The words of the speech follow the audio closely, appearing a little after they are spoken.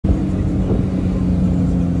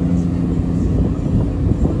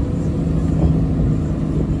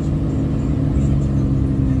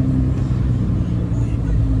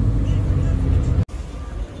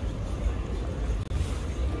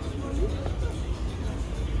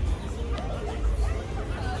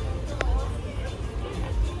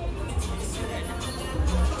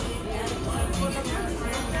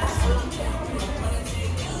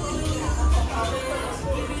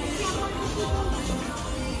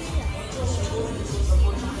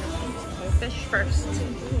first.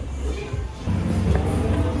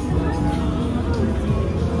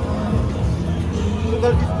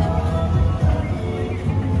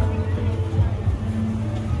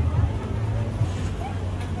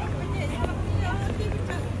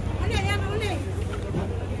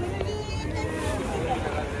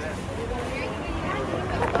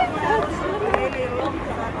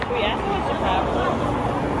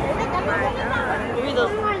 Maybe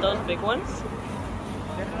those big ones?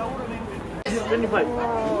 25.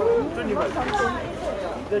 Whoa. 25.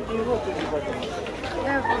 The cheese was 25. They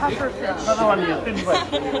have puffer fish. Another one here,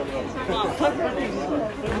 25.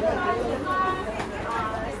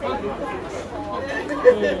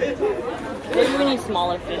 Maybe we need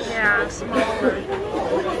smaller fish. Yeah, smaller.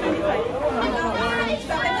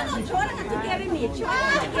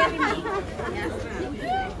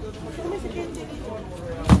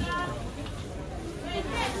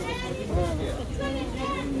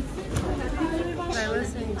 Am I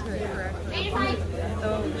listening to it correctly?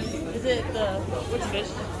 Is it which fish?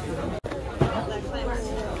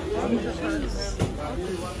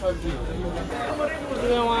 You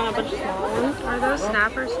don't want a bunch of small ones? Are those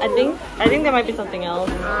snappers? I think there might be something else.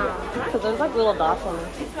 Oh. Because there's like little dots on them.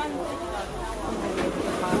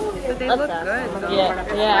 But they Let's look ask. good though.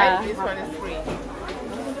 Yeah, yeah. This one is free.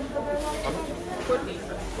 40.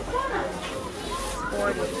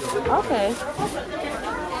 40. Okay.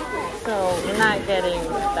 So we're not getting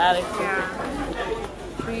that expensive.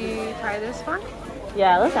 Yeah. Should we try this one?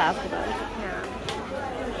 Yeah, let's ask about it. Yeah.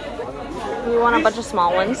 Do we want a bunch of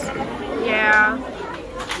small ones? Yeah.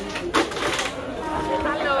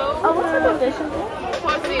 Hello. Oh, what type of fish is it?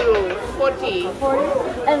 40. 40.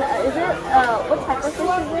 And is it, what type of fish is it?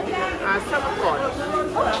 Salmon cod.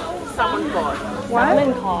 Salmon cod.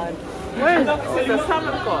 Salmon cod. What is It's a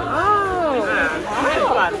salmon cod. Oh. Fresh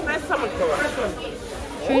one. Fresh salmon cod.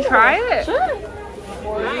 Should we try it? Sure.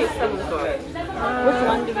 Nice salmon cod. Which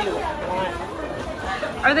one do we want?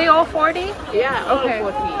 Are they all 40? Yeah, all Okay.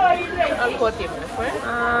 40. All 40, my friend.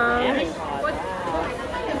 Salmon cod.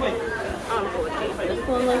 All 40. This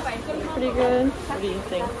one looks pretty good. What do you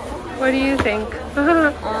think? What do you think?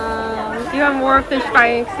 You have more fish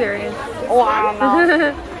frying experience. Wow.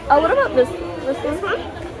 Oh, what about this one?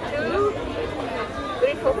 2,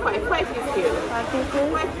 3, 4, 5. 5 is here. 5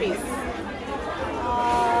 pieces? 5 piece.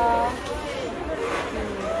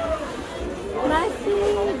 Can I see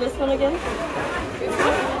this one again? This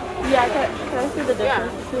one? Yeah, can I see the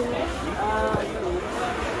difference between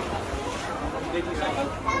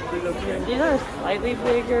these are slightly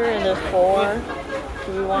bigger and there's 4.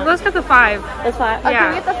 Do we want Let's get the 5. the 5? Oh, Yeah. can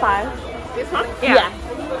we get the 5? This one? Yeah.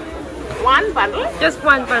 One bundle? Just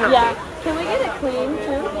one bundle. Yeah. Can we get it clean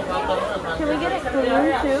too? Can we get it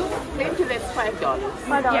clean too? Maybe that's $5.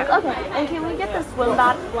 $5. Yeah. Okay. And can we get the swim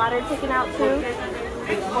bladder taken out too?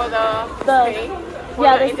 For the steak? For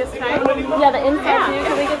yeah, the the intestine? yeah, the inside Yeah. too.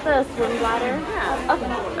 Can we get the swim bladder? Yeah. Okay.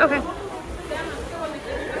 Okay.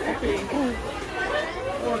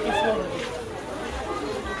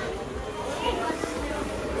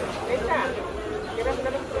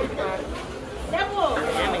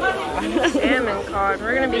 Salmon cod.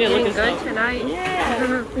 We're gonna be eating good tonight.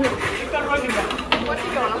 Yeah.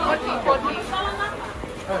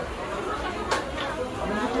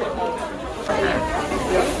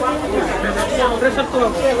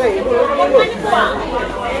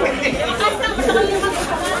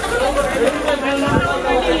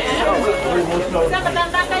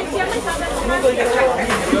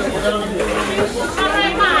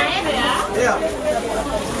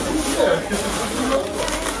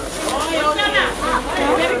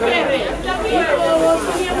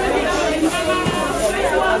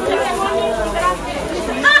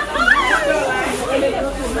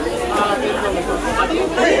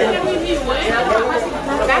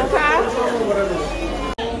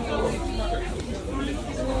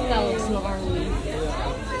 That looks gnarly.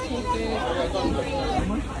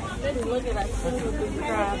 Look at that super big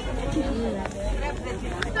crab.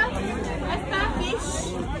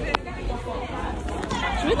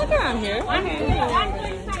 Should we look around here?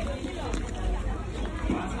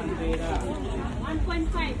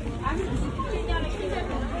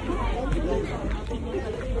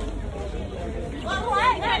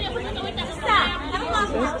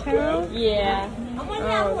 Is this Taro? Yeah.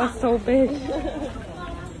 Oh, that's so big.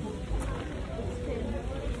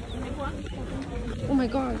 Oh my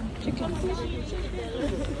god, chicken. Should we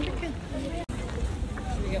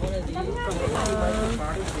get one of these?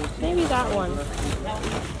 Maybe that one.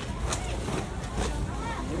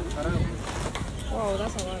 Whoa,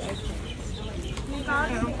 that's a lot of ice cream.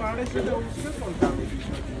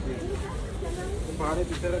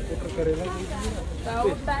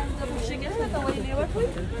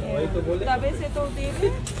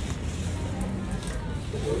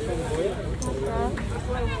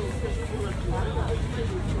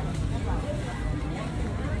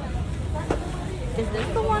 Is this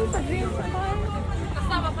the one for dreams and buys?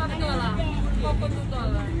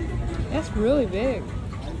 That's really big.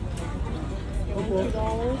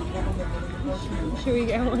 $2. Should we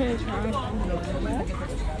get one and try?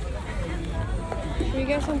 Should we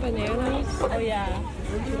get some bananas? Oh yeah,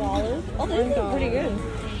 $2. Oh, this is pretty good.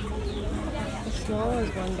 The small is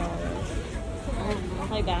 $1.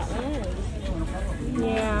 Like that one.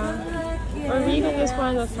 Yeah. Or even this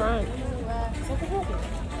one in the front.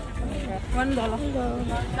 $1.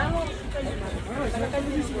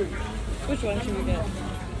 Which one should we get?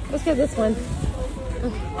 Let's get this one.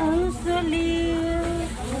 Oh, silly.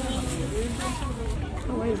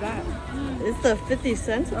 Oh, what is that? It's the 50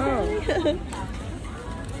 cents. Oh.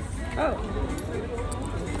 Oh.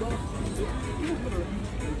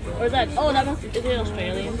 Or is that? Oh, that must. Is it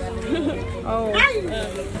Australian? Oh.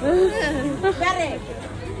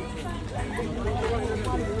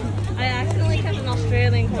 I accidentally kept an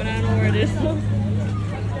Australian coin. I don't know where it is.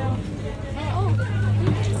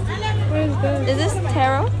 What is this? Is this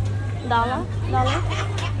Taro? Dollar?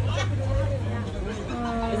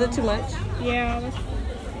 Is it too much? Yeah. Let's...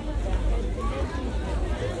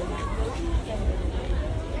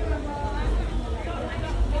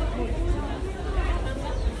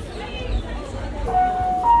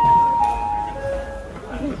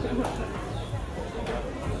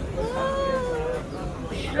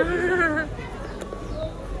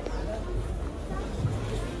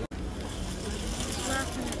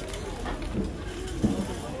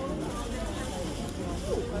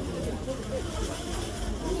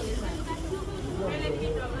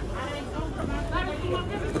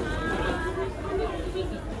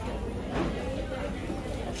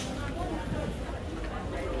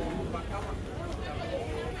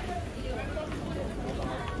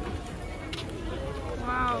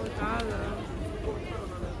 Wow, Taro.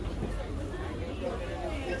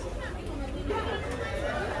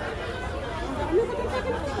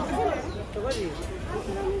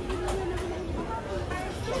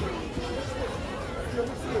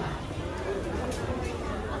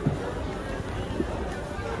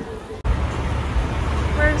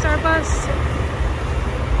 Where's our bus?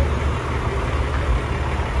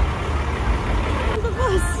 The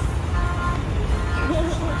bus.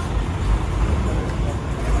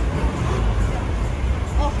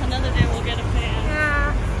 Oh, another day we'll get a fan.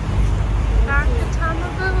 Yeah. Back to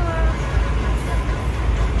Tamagula.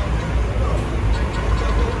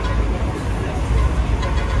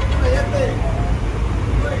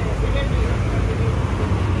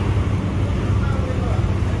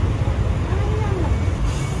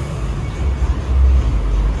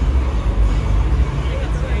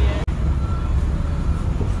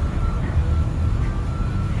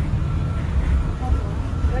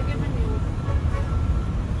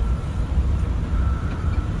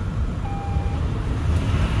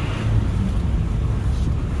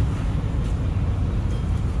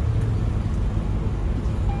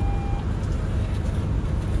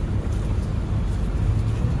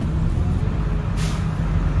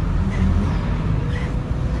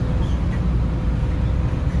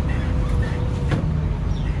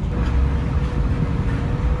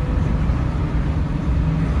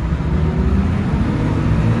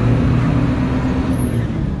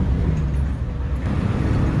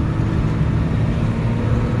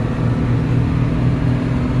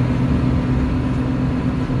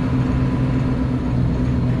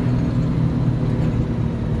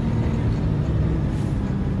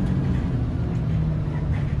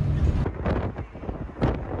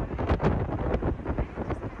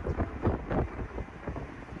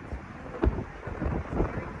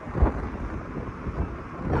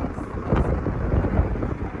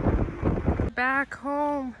 Back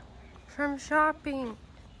home from shopping.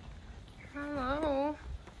 Hello.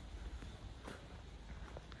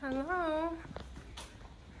 Hello.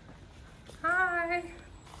 Hi.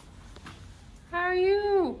 How are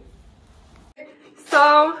you?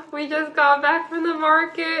 So we just got back from the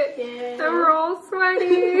market and we're all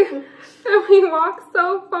sweaty and we walked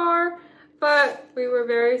so far, but we were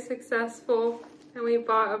very successful and we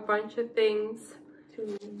bought a bunch of things.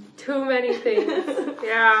 Too many things.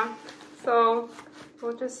 Yeah. So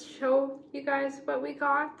we'll just show you guys what we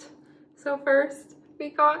got. So first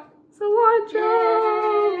we got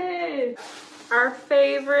cilantro. Yay! Our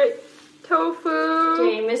favorite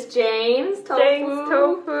tofu. Miss Jane's tofu. Jane's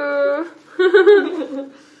tofu.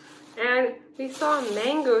 And we saw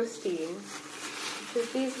mangosteen.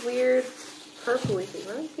 There's these weird purpley things.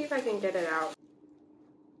 Let me see if I can get it out.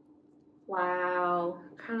 Wow.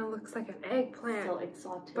 Kind of looks like an eggplant. So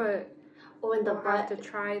exotic. But oh, and the we'll butt. have to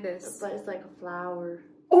try this. The butt is like a flower.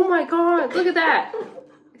 Oh my god, look at that.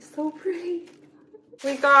 It's so pretty.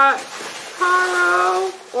 We got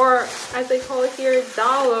Taro, or as they call it here,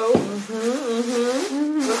 dalo.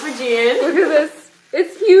 We're Fijian. Look at this.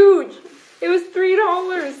 It's huge. It was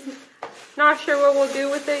 $3. Not sure what we'll do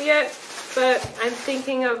with it yet, but I'm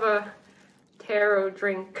thinking of a taro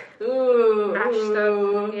drink. Ooh. Mashed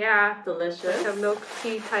up. Yeah. Delicious. Like a milk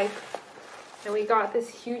tea type. And we got this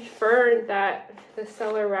huge fern that the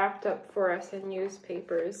seller wrapped up for us in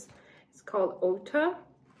newspapers. It's called Ota.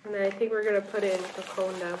 And then I think we're going to put it in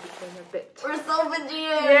Kokoda because a bit. We're so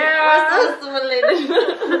Fijian. Yeah. We're so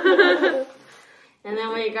assimilated. And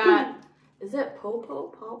then we got, is it popo?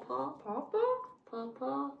 Pawpaw? Pawpaw?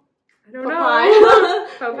 Pawpaw? I don't Papaya. know.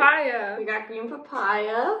 Papaya. We got green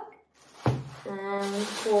papaya. And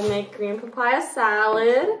we'll make green papaya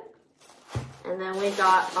salad. And then we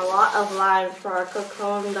got a lot of lime for our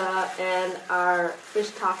kokonda and our fish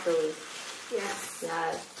tacos. Yes.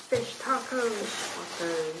 Yes. Fish tacos.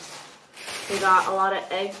 Tacos. We got a lot of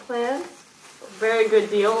eggplants. Very good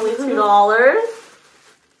deal, only $2.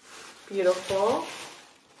 Beautiful.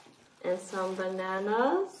 And some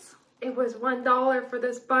bananas. It was $1 for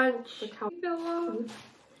this bunch. Look how- Hello.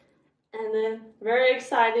 And then, very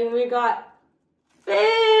exciting, we got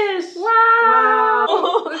fish! Wow.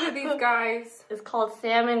 Wow. Look at these guys. It's called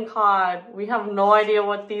salmon cod. We have no idea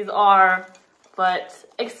what these are, but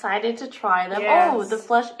excited to try them. Yes. Oh, the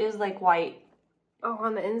flesh is like white. Oh,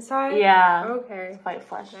 on the inside? Yeah. Okay. It's white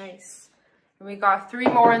flesh. Nice. And we got 3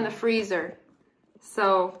 more in the freezer.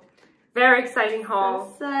 So, very exciting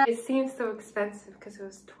haul. So It seems so expensive because it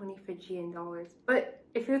was 20 Fijian dollars. But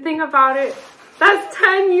if you think about it, that's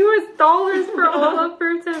 $10 US for all the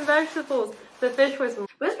fruits and vegetables. The fish was... It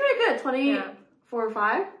was pretty good. 24 or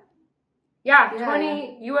 5? Yeah, Yeah.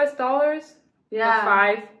 20 US dollars Yeah. for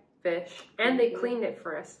 5 fish. And they cleaned it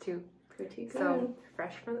for us too. Pretty good. So,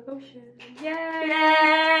 fresh from the ocean. Yay!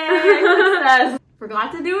 Yay! Success.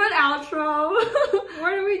 Forgot to do an outro.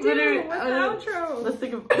 What do we do? Literally, What's the outro? Let's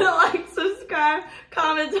think of like, subscribe,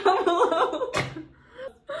 comment down below.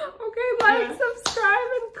 Okay, like, subscribe,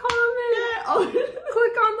 and comment. Yeah. Oh.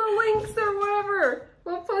 Click on the links or whatever.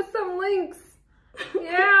 We'll put some links.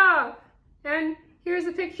 Yeah. And here's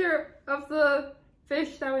a picture of the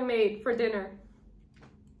fish that we made for dinner.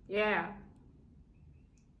 Yeah.